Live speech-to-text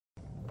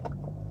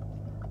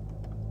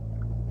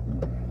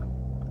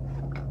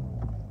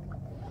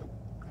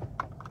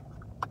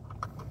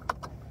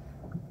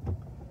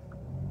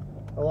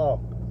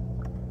Hello.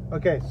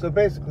 Okay, so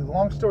basically,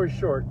 long story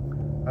short,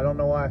 I don't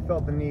know why I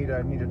felt the need.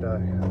 I needed to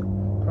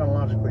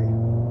chronologically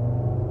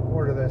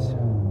order this.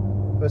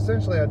 But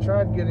essentially, I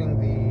tried getting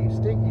the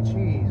Stinky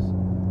cheese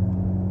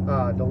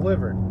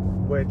delivered,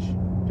 which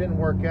didn't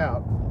work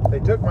out. They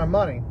took my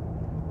money,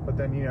 but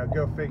then, you know,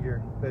 go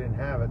figure, they didn't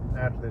have it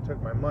after they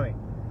took my money.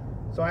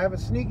 So I have a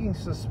sneaking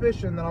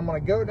suspicion that I'm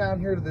going to go down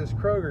here to this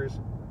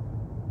Kroger's.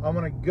 I'm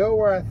going to go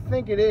where I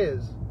think it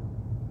is,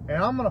 and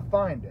I'm going to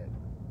find it.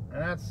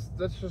 And that's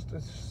just,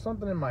 it's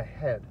something in my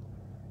head.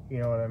 You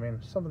know what I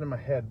mean? Something in my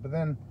head. But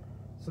then,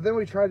 so then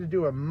we tried to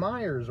do a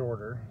Myers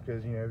order,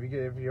 because, you know, if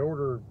you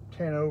order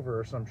 10 over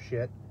or some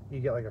shit, you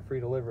get like a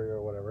free delivery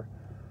or whatever.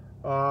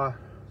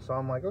 So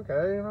I'm like,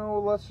 okay, you know,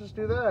 let's just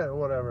do that or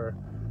whatever.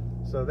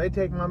 So they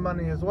take my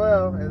money as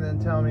well, and then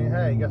tell me,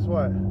 hey, guess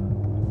what?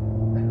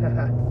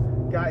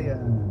 Got ya.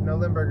 No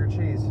Limburger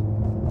cheese.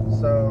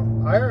 So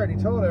I already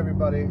told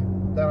everybody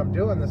that I'm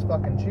doing this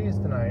fucking cheese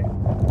tonight.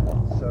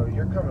 So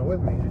you're coming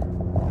with me.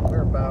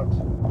 We're about to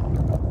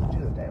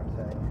do the damn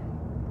thing.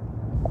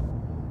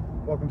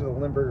 Welcome to the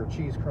Limburger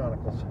Cheese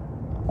Chronicles.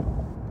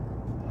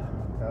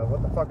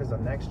 What the fuck is the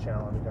next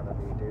challenge gonna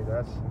be, dude?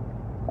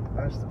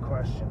 That's the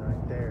question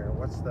right there.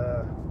 What's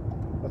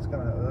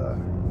gonna,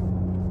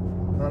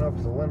 I don't know if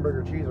it's a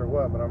Limburger cheese or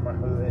what, but I'm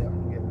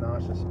getting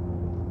nauseous.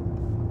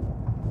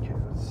 Okay,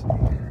 let's see.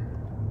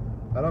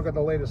 I don't got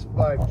the latest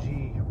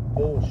 5G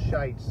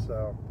bullshit,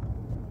 so,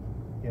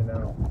 you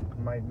know,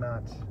 might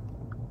not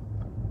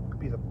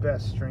be the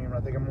best stream.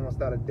 I think I'm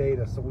almost out of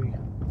data, so we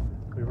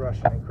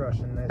rushing and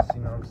crushing this,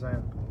 you know what I'm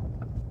saying?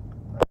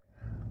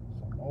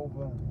 So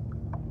over.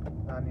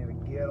 I need to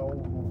get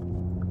over.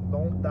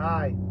 Don't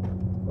die.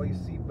 Wear your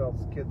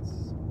seatbelts,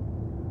 kids.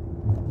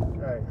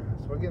 Alright,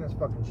 so we're getting this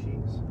fucking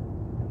cheese.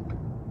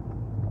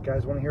 You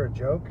guys want to hear a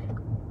joke?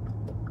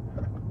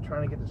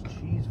 Trying to get this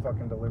cheese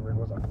fucking delivered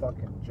was a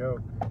fucking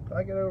joke. Did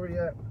I get over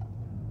yet?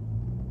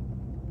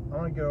 I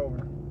want to get over.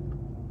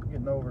 I'm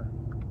getting over.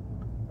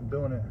 I'm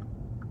doing it.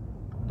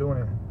 I'm doing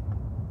it.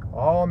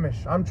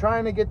 Amish. I'm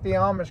trying to get the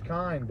Amish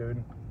kind,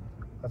 dude.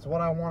 That's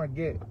what I want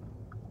to get.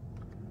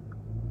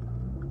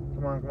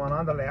 Come on,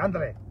 andale,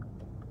 andale.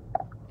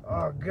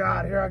 Oh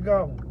God, here I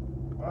go.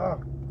 Oh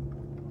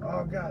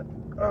God.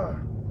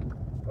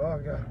 Oh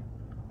God.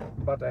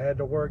 I'm about to head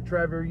to work.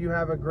 Trevor, you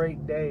have a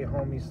great day,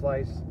 homie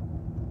Slice.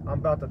 I'm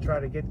about to try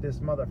to get this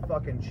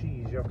motherfucking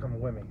cheese. Y'all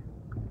coming with me.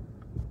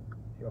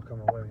 Y'all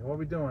coming with me. What are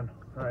we doing?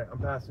 Alright, I'm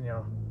passing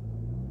y'all.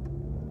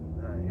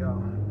 Alright,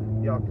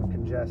 y'all can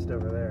congest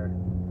over there.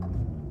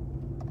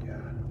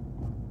 God.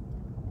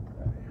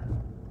 Alright.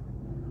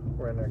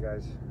 We're in there,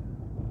 guys.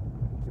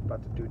 We're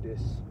about to do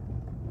this.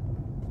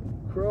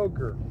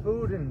 Kroger,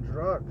 food and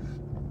drugs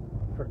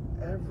for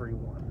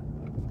everyone.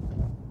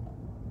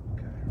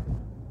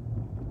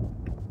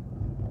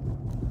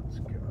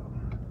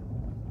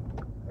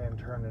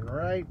 Turning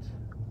right.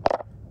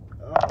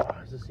 Oh,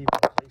 is this even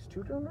a place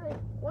to turn right?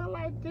 Well,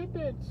 I did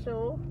it,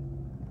 so.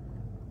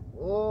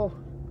 Oh.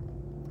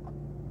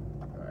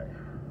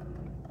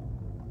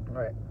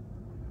 Alright.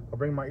 I'll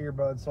bring my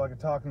earbuds so I can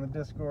talk in the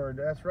Discord.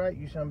 That's right,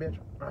 you son of a bitch.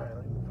 Alright,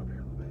 let me move up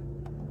here a little bit.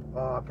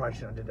 Oh, I probably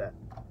shouldn't have did that.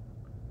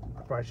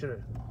 I probably should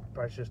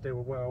have stayed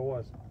where I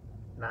was.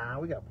 Nah,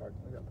 we got park.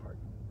 We got park.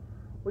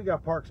 We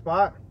got park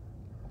spot.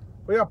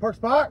 We got park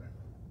spot.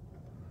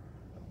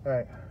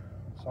 Alright.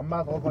 So I'm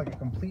about to look like a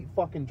complete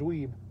fucking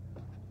dweeb.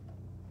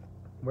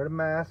 Wear the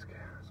mask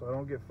so I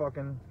don't get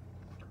fucking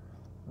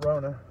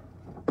Rona.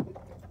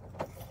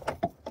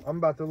 I'm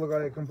about to look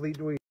like a complete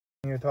dweeb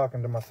here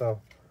talking to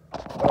myself.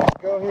 But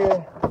I'll go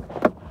here.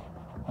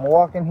 I'm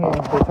walking here.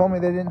 They told me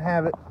they didn't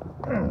have it.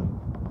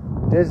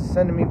 They're just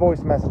sending me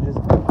voice messages.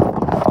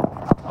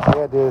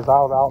 Yeah, dude.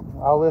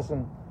 I'll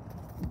listen.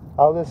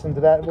 I'll listen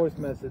to that voice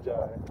message.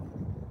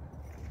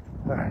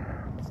 Alright,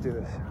 let's do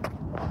this.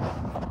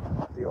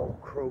 The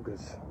old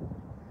Kroger's.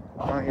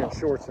 I'm out here in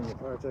shorts in the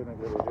Pyrotechnic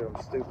video, dude.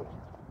 I'm stupid.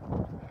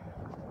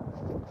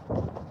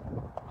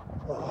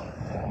 Oh.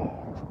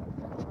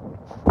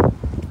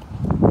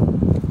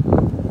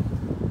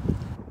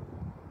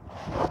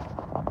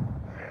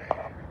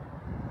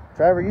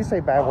 Trevor, you say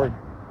bad word.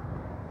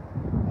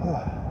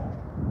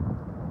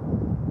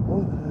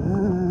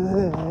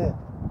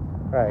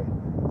 Right,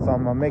 so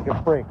I'm gonna make a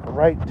break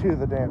right to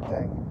the damn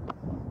thing.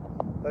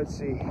 Let's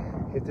see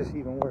if this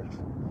even works.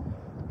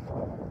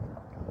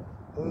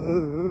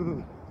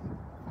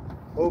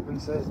 Open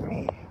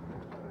sesame.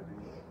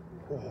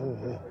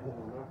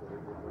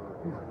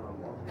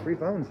 Free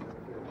phones.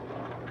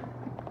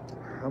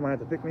 I might have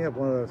to pick me up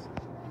one of those.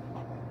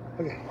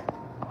 Okay,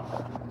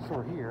 so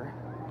we're here.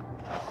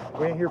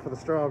 We ain't here for the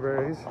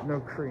strawberries. No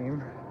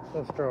cream.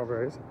 No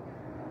strawberries.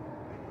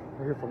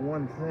 We're here for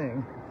one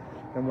thing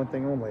and one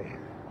thing only.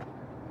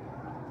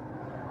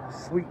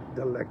 Sweet,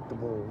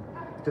 delectable,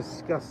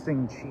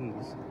 disgusting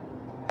cheese.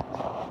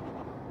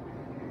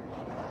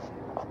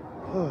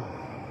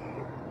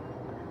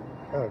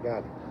 Oh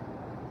God.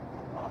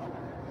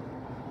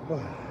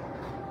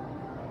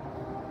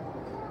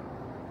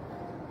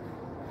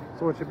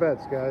 So what's your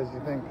bets, guys?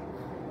 You think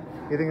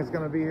You think it's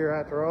gonna be here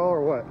after all,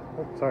 or what?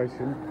 Oh, sorry,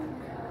 student.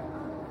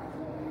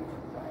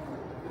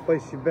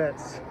 Place your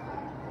bets.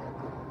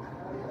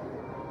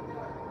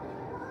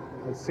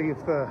 Let's see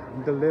if the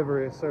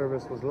delivery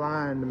service was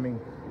lying to me.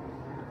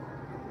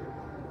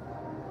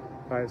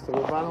 All right, so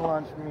we're buying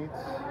lunch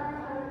meats.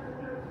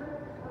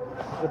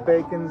 The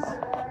bacons.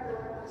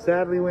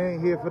 Sadly, we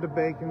ain't here for the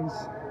bacons.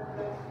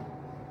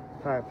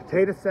 All right,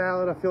 potato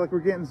salad. I feel like we're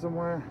getting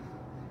somewhere.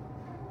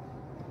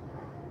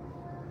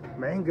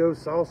 Mango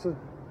salsa.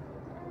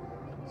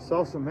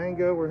 Salsa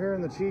mango. We're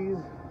hearing the cheese.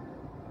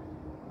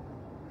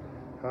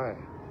 All right.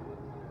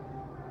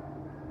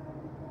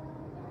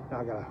 Now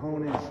I gotta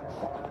hone in.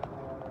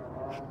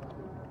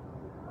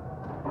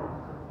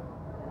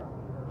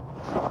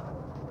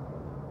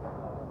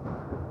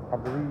 I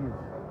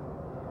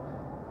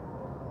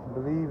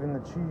believe in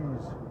the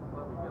cheese.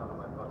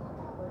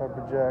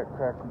 Pepper Jack,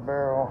 Cracker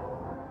Barrel.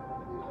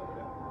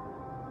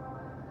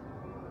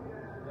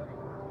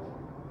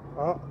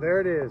 Oh, there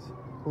it is.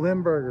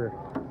 Limburger.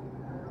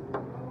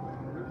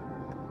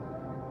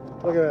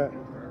 Look at that.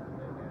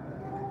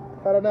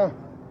 I don't know.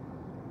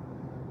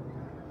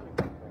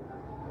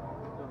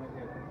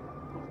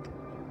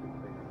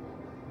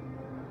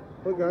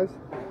 Look, guys.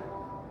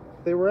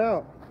 They were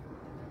out.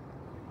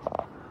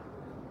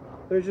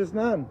 There's just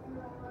none.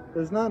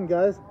 There's none,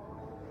 guys.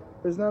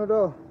 There's none at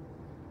all.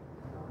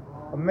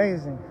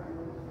 Amazing.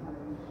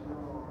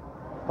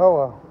 Oh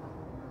well.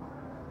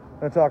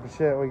 No talking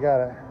shit, we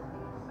got it.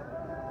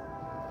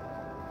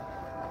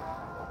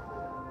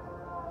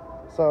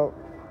 So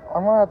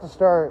I'm gonna have to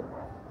start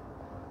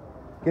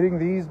getting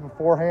these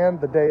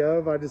beforehand the day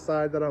of. I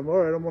decide that I'm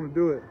alright, I'm gonna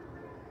do it.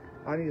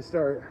 I need to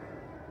start,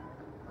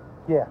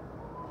 yeah,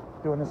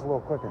 doing this a little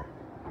quicker.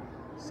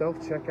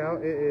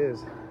 Self-checkout it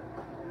is.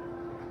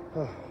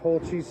 Whole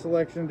cheese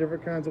selection,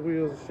 different kinds of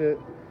wheels and shit.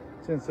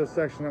 It's in this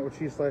section out with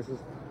cheese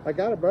slices. I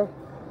got it, bro.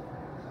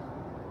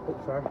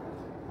 Oops, sorry.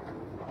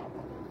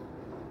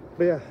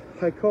 But yeah,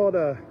 I called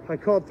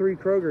 3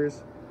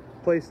 Krogers,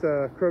 placed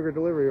a Kroger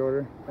delivery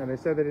order, and they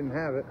said they didn't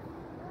have it.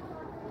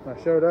 I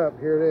showed up,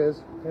 here it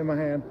is, in my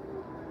hand.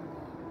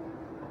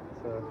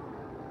 So,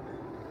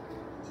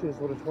 cheers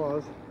what it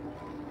was.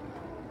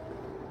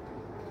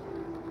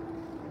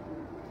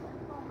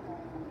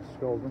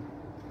 Scolding.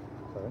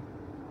 Sorry.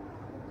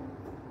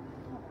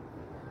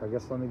 I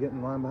guess let me get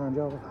in line behind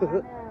y'all.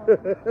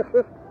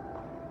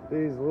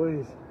 Jeez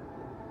Louise.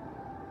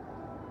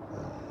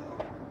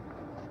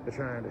 They're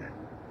trying to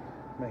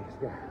make us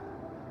go.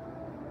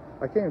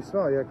 I can't even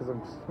smell it yet because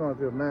I'm smelling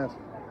through a mask.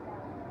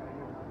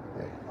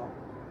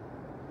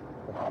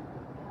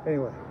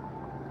 Anyway.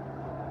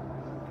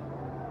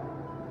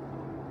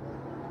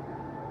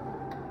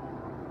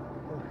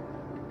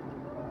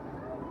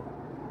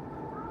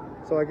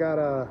 So I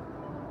got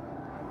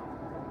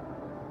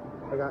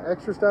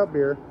extra stout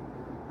beer,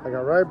 I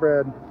got rye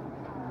bread,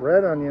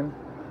 red onion,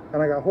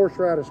 and I got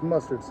horseradish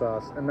mustard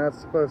sauce, and that's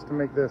supposed to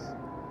make this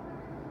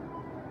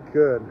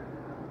good.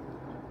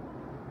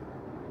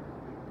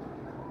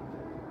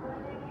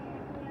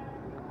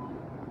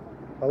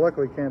 I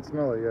luckily can't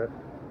smell it yet.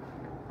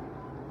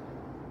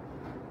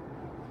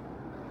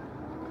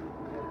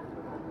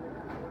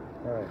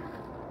 Alright,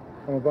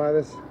 I'm gonna buy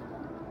this.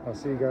 I'll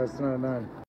see you guys tonight at 9.